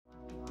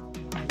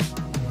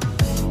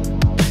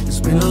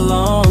been a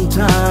long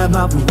time,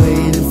 I've been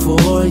waiting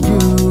for you.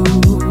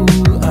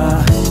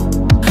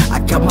 I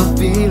got my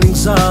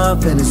feelings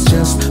up and it's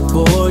just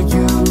for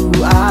you.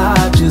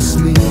 I just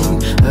need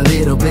a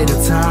little bit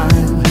of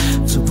time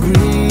to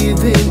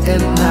breathe in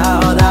and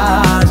out.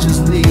 I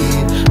just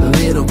need a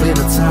little bit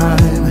of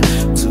time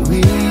to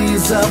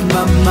ease up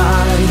my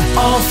mind.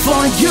 All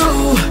for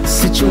you.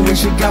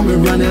 Situation got me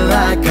running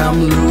like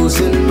I'm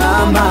losing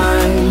my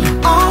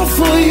mind. All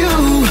for you.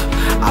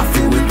 I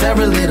feel with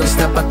every little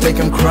step I take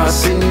I'm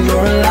crossing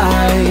your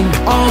line.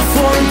 All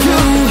for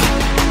you.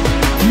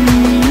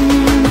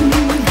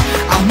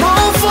 I'm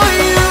all for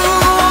you,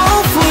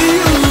 all for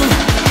you.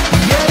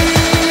 Yeah,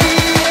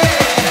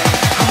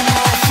 I'm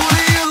all for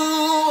you,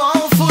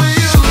 all for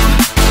you.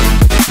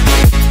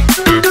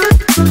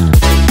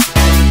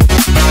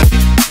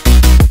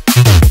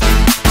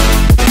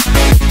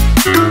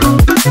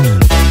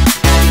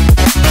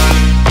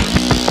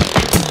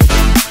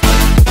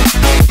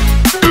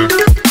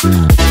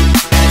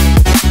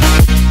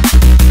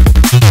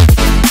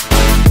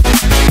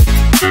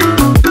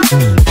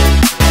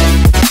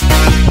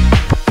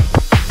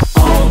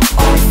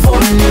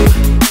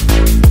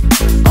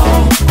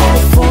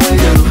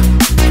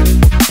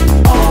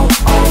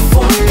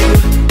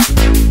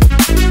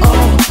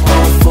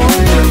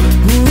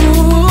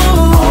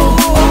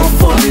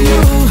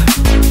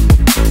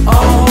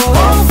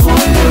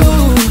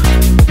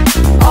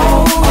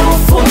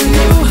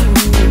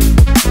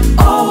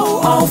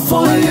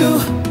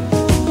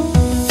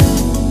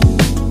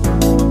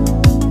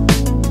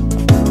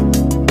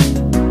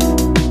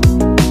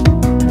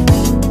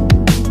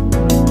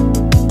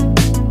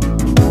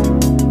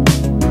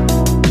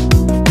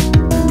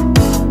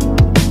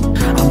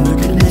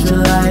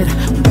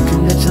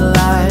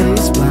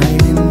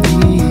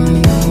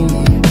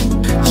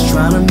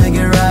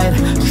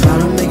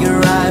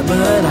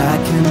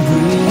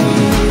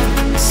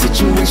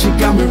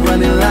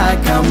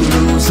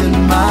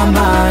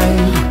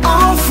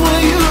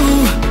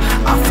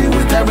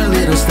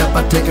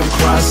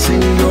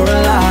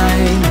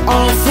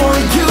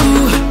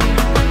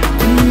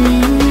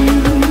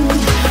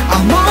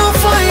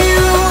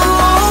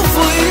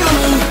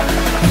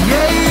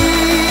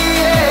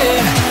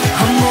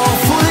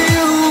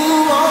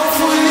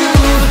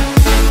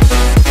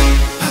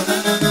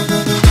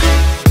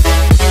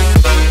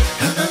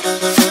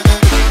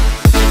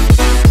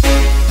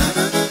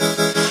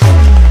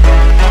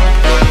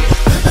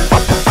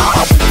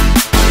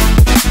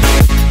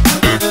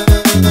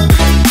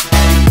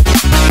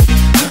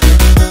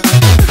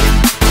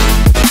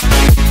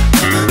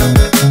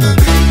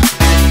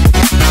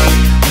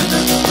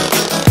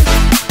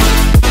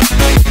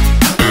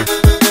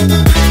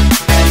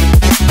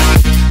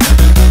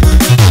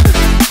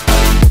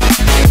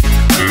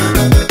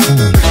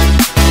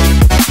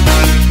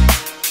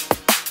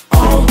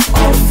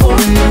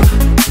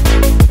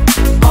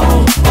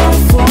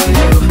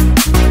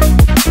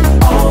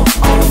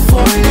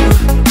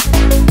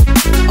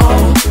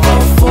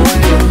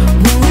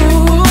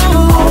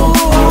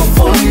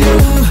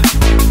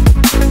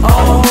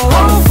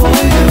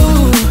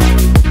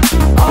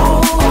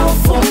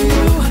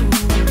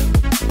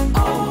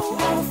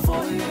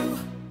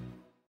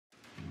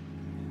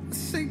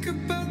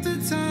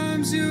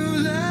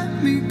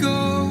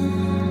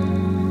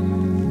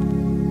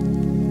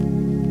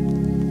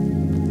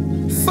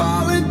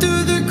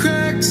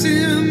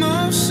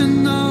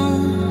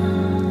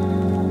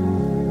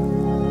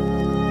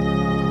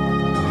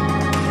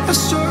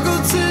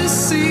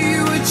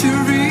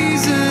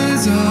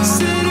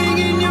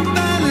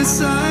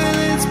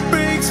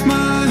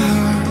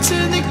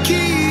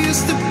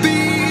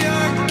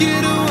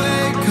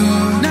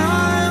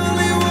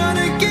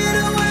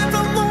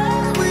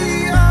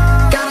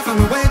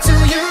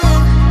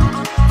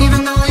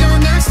 Even though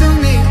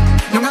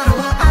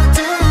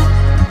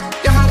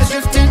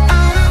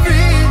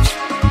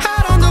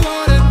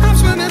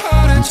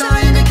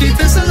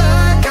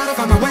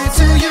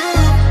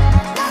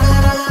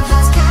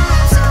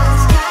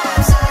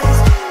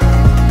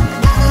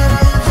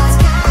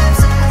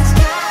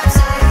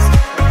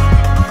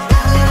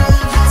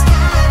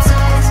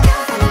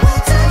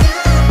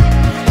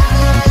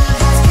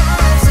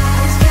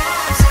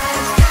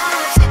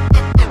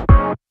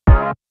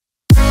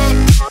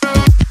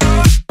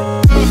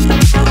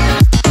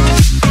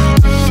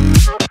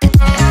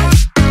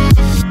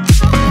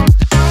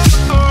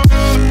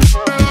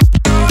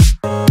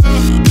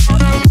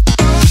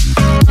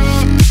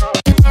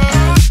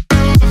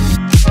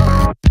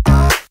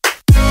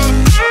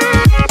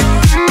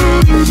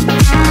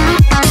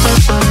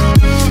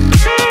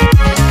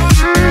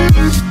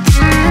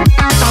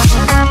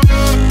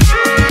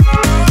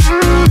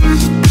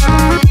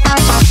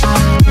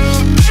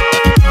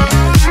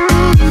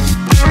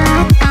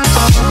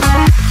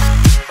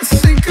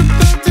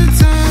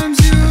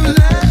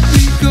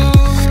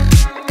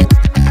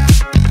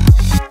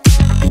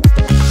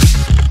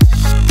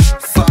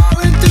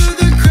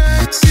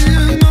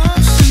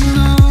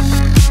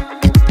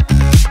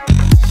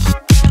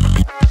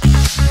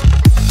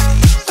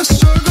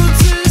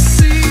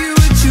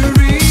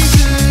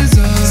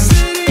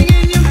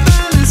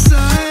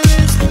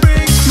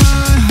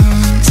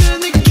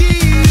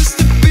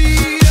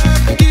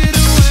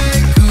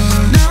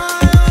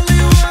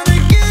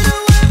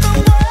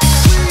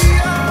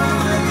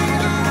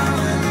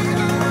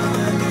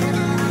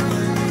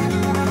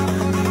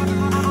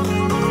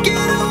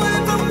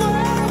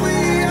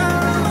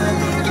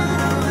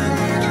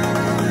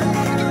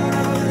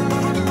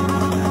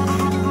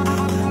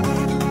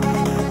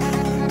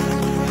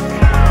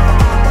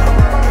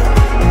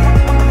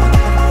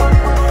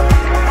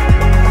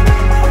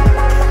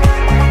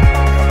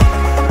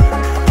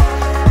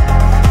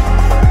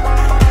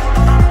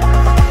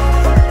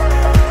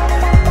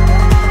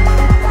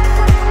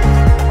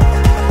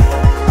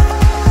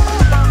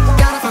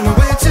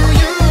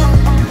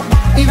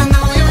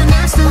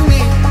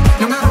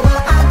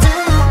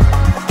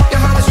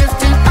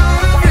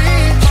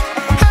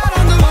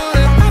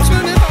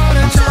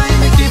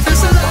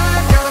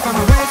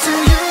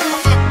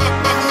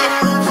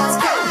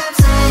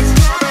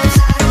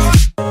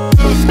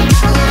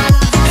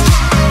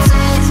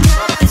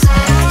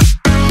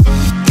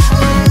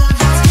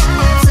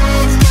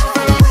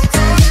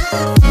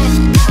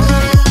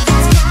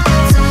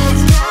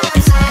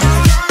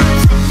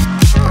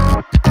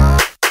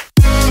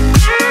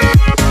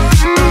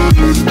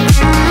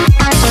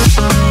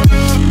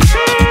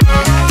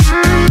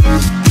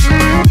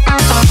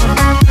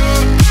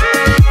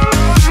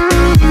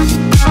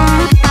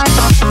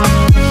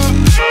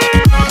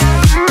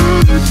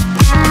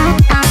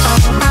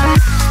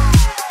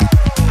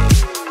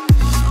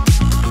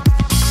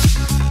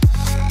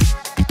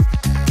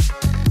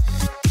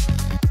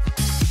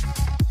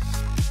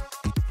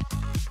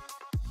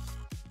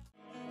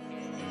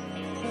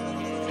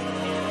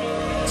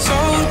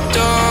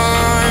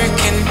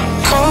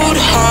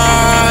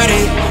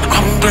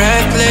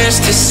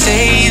just to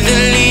say the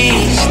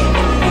least.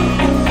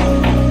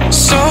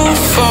 So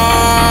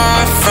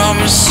far from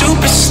a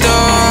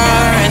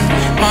superstar, and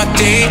my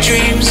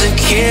daydreams are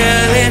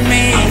killing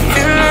me.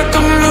 Feel like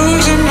I'm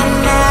losing my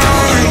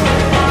mind.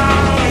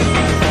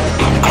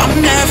 I'm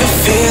never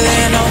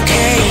feeling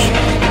okay.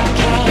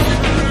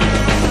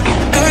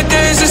 Good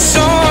days are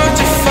so hard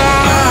to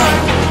find.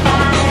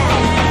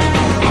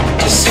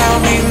 Just help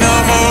me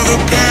numb all the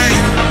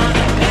pain.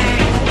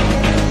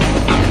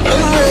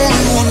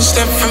 I'm one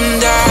step from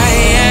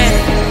dying.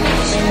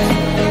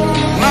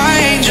 My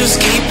angels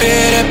keep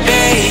it at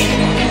bay.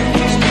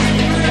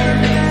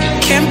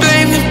 Can't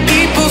blame the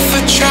people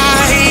for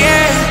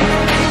trying.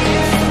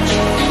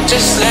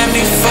 Just let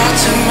me fall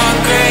to my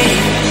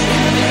grave.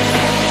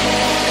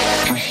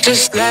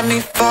 Just let me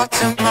fall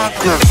to my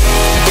grave.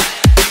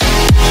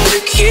 To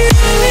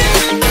kill it.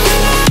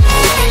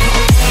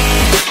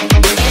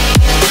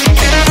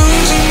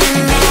 Losing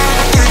my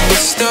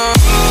stuff.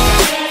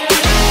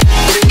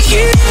 To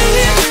kill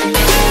it.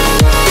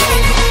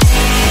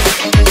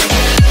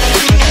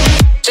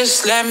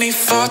 Just let me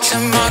fall to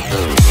my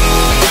grave.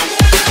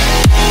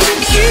 To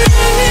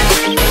kill it.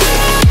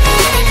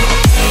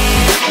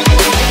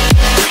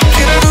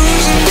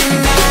 Losing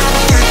my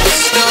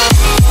stuff.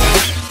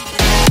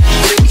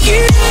 To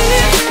kill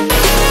it.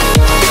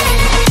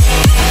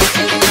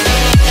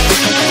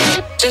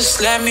 Just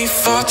let me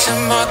fall to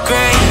my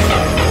grave.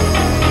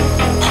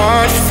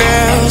 Heart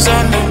fails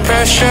under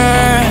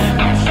pressure.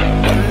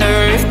 Wonder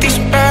if these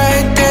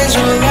bad days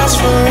will last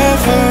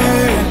forever.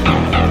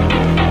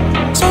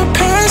 So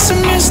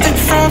pessimistic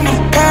from the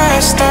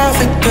past. All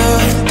the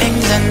good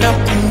things end up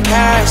in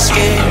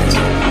caskets.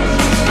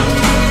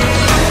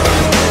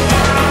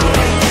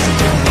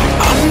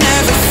 I'm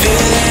never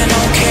feeling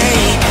okay.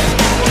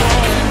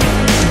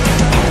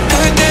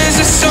 Good days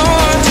are so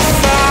hard to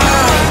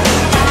find.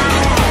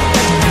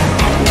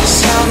 Just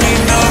help me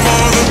numb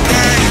all the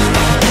pain.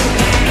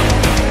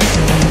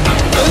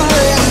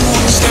 I'm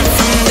one step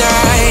from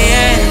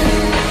dying.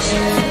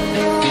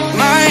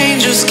 My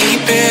angels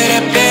keep it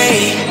at bay.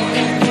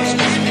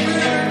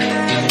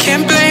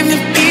 Can't blame the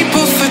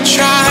people for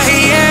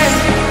trying.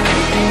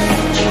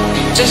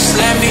 Just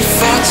let me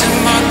fall to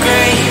my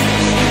grave.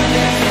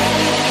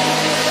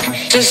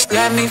 Just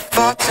let me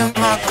fall to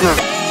my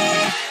grave.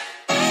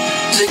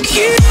 To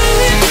kill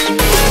it.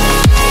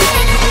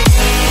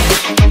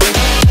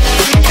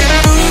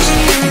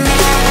 Losing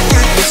my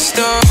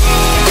stuff.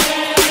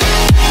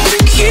 To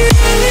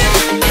kill it.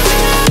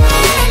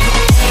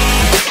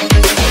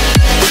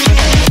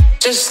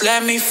 Just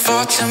let me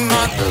fall to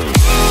my grave.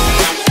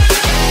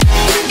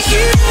 To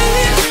kill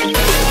it.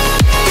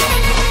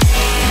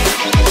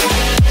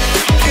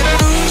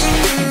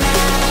 Losing my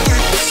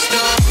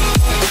stuff.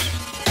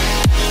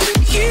 To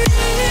kill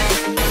it.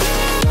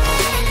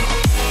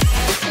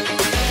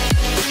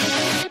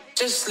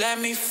 Just let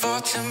me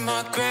fall to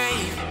my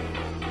grave.